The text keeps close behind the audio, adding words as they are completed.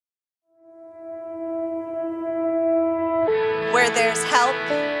Where there's help,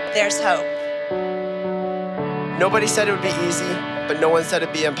 there's hope. Nobody said it would be easy, but no one said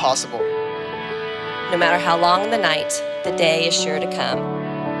it'd be impossible. No matter how long the night, the day is sure to come.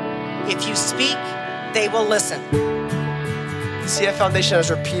 If you speak, they will listen. The CF Foundation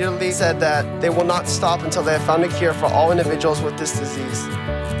has repeatedly said that they will not stop until they have found a cure for all individuals with this disease.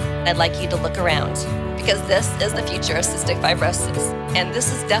 I'd like you to look around, because this is the future of cystic fibrosis, and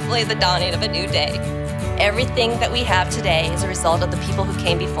this is definitely the dawning of a new day. Everything that we have today is a result of the people who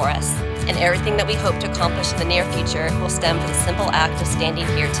came before us, and everything that we hope to accomplish in the near future will stem from the simple act of standing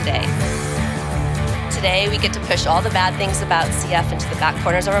here today. Today, we get to push all the bad things about CF into the back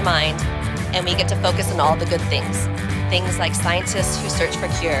corners of our mind, and we get to focus on all the good things. Things like scientists who search for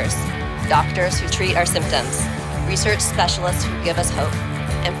cures, doctors who treat our symptoms, research specialists who give us hope,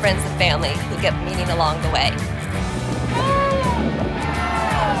 and friends and family who get meaning along the way.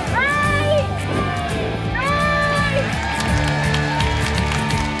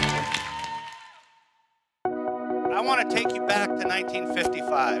 I want to take you back to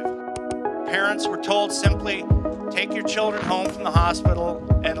 1955. Parents were told simply, take your children home from the hospital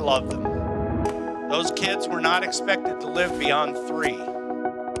and love them. Those kids were not expected to live beyond 3.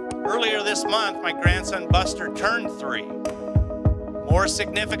 Earlier this month, my grandson Buster turned 3. More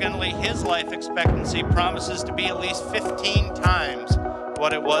significantly, his life expectancy promises to be at least 15 times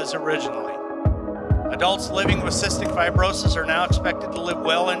what it was originally. Adults living with cystic fibrosis are now expected to live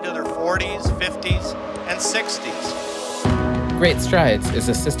well into their 40s, 50s, and 60s. Great Strides is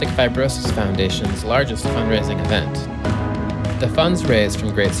the Cystic Fibrosis Foundation's largest fundraising event. The funds raised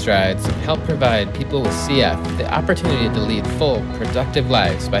from Great Strides help provide people with CF the opportunity to lead full, productive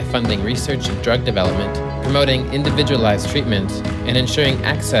lives by funding research and drug development, promoting individualized treatment, and ensuring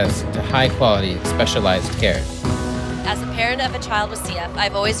access to high-quality, specialized care. As a parent of a child with CF,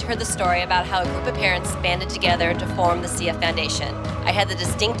 I've always heard the story about how a group of parents banded together to form the CF Foundation. I had the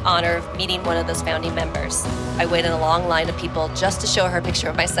distinct honor of meeting one of those founding members. I waited in a long line of people just to show her a picture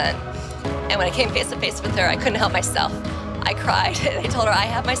of my son. And when I came face to face with her, I couldn't help myself. I cried, and I told her I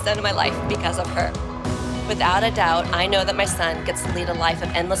have my son in my life because of her. Without a doubt, I know that my son gets to lead a life of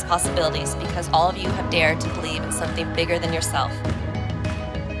endless possibilities because all of you have dared to believe in something bigger than yourself.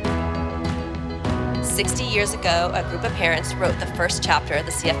 60 years ago, a group of parents wrote the first chapter of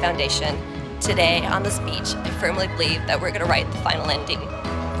the CF Foundation. Today, on this beach, I firmly believe that we're going to write the final ending.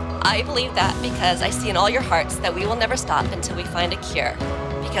 I believe that because I see in all your hearts that we will never stop until we find a cure,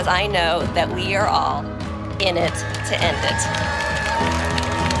 because I know that we are all in it to end it.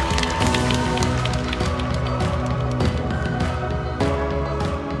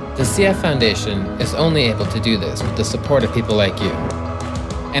 The CF Foundation is only able to do this with the support of people like you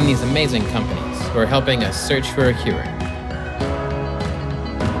and these amazing companies who are helping us search for a cure.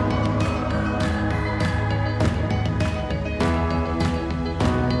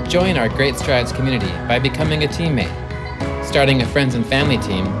 Join our Great Strides community by becoming a teammate, starting a friends and family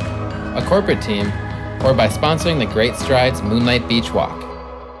team, a corporate team, or by sponsoring the Great Strides Moonlight Beach Walk.